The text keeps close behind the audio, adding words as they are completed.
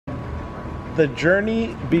the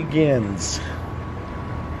journey begins.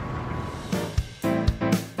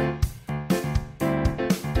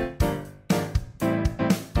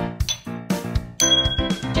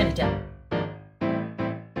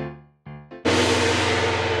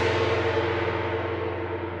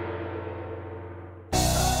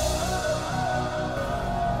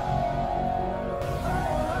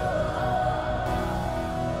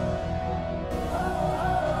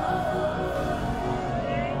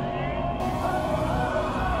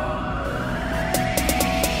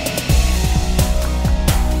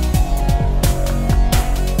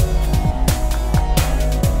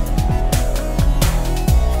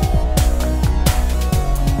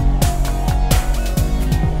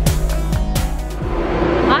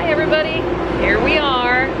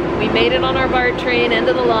 Train, end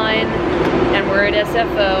of the line, and we're at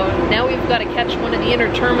SFO. Now we've got to catch one of the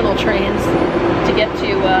interterminal trains to get to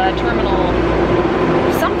terminal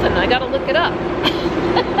something. I gotta look it up.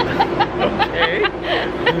 Okay.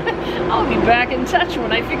 I'll be back in touch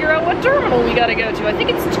when I figure out what terminal we gotta go to. I think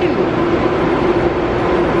it's 2.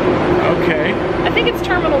 Okay. I think it's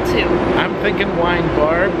terminal 2. I'm thinking wine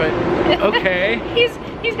bar, but okay.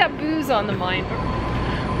 He's got booze on the mind.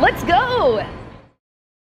 Let's go!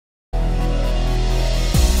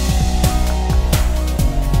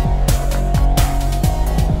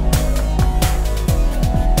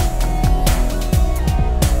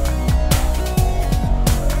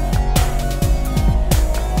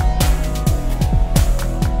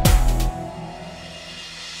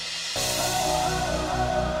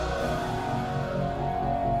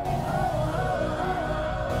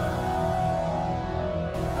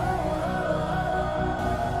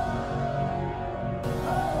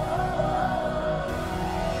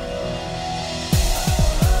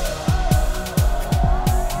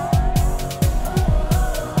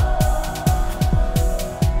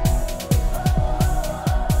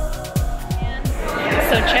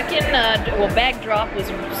 Well, bag drop was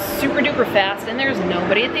super duper fast, and there's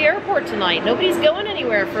nobody at the airport tonight. Nobody's going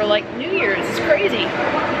anywhere for like New Year's. It's crazy.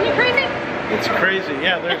 Isn't it crazy? It's crazy,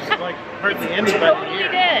 yeah. There's like hardly anybody totally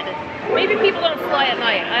here. Dead. Maybe people don't fly at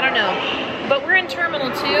night. I don't know. But we're in Terminal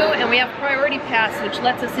 2, and we have Priority Pass, which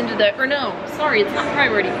lets us into the, or no, sorry, it's not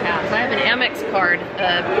Priority Pass. I have an Amex card,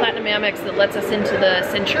 Platinum Amex, that lets us into the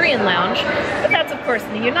Centurion Lounge. But that's, of course,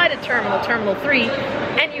 in the United Terminal, Terminal 3,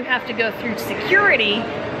 and you have to go through security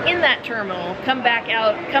in that terminal, come back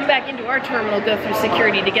out, come back into our terminal, go through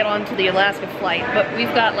security to get onto the Alaska flight. But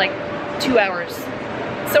we've got like 2 hours.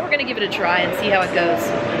 So we're gonna give it a try and see how it goes.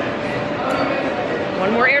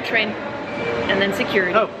 One more air train, and then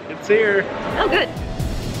security. Oh, it's here. Oh, good.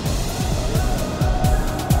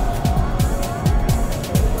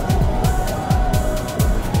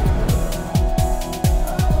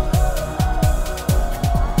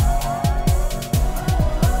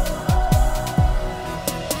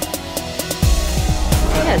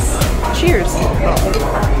 Cheers.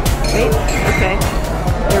 Wait, okay.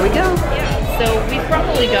 There we go. Yeah, so we've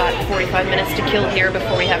probably got 45 minutes to kill here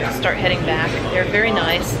before we have to start heading back. They're very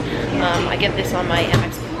nice. I get this on my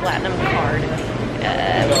Amex Platinum card.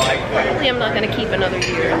 Probably I'm not going to keep another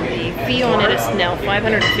year. The fee on it is now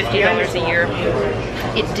 $550 a year.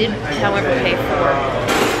 It did, however, pay for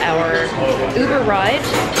our Uber ride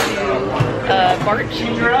to BART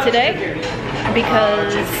today,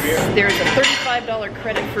 because there's a $35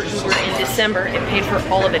 credit for Uber in December. It paid for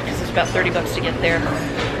all of it because it's about 30 bucks to get there.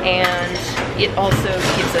 And it also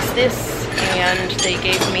gives us this, and they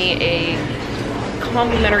gave me a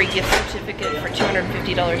complimentary gift certificate for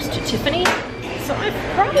 $250 to Tiffany. So I've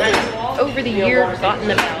probably, over the year, gotten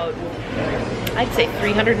about, I'd say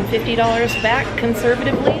 $350 back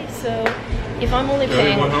conservatively. So if I'm only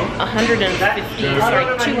paying $200,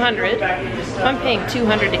 if I'm paying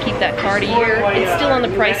 $200 to keep that card a year, it's still on the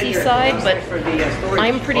pricey side, but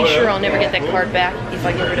I'm pretty sure I'll never get that card back if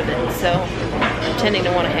I get rid of it. So I'm tending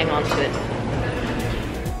to want to hang on to it.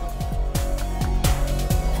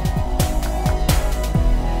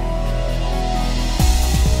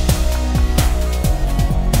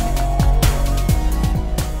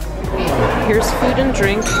 Here's food and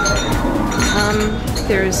drink.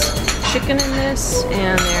 There's chicken in this,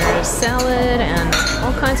 and there's salad, and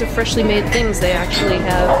all kinds of freshly made things. They actually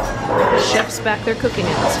have chefs back there cooking it.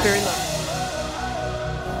 It's very lovely.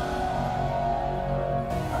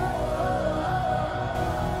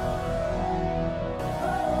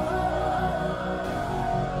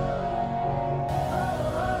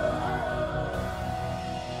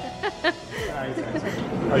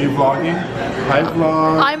 Are you vlogging? Hi,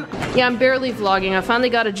 vlog. I'm barely vlogging. I finally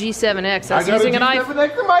got a G7X. I got a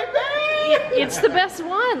G7X in my bag. It's the best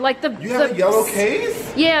one. Like the. You have a yellow case?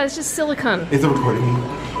 Yeah, it's just silicone. It's a recording.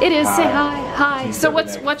 It is. Say hi. Hi. So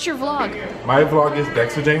what's your vlog? My vlog is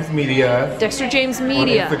DexterJamesMediaa.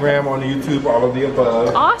 DexterJamesMediaa. On Instagram, on YouTube, all of the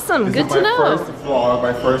above. Awesome. Good to know. This is my first vlog,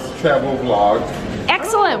 my first travel vlog.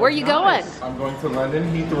 Excellent. Where are you going? I'm going to London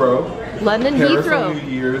Heathrow. London Paris Heathrow. on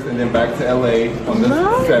New Year's, and then back to LA on the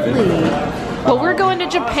 7th. Well, we're going to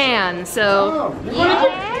Japan, so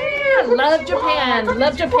yeah. Love Japan.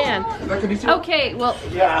 Love Japan. Okay, well,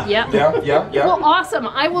 yeah. Well, awesome.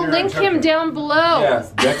 I will link him down below.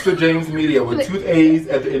 Yes, DexterJamesMediaa with 2 A's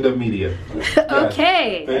at the end of media. Yes.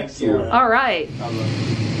 Okay. Thank you. All right.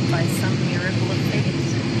 By some miracle of fate,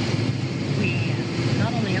 we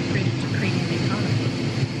not only upgraded to premium economy,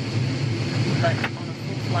 but on a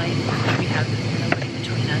full flight, we have nobody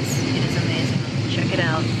between us. It is amazing. Check it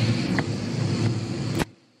out.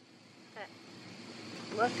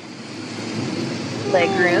 Look.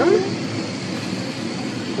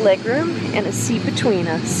 Legroom, and a seat between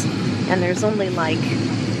us. And there's only like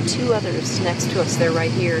 2 others next to us. They're right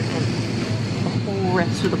here, and the whole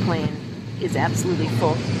rest of the plane is absolutely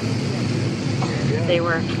full. They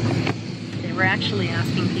were actually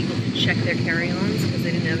asking people to check their carry-ons because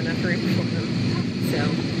they didn't have enough room for them. So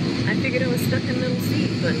I figured I was stuck in the middle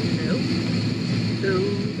seat, but nope.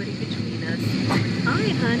 Nobody between us.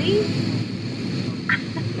 Hi, honey.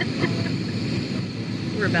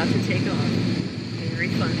 We're about to take off. Very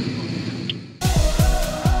fun.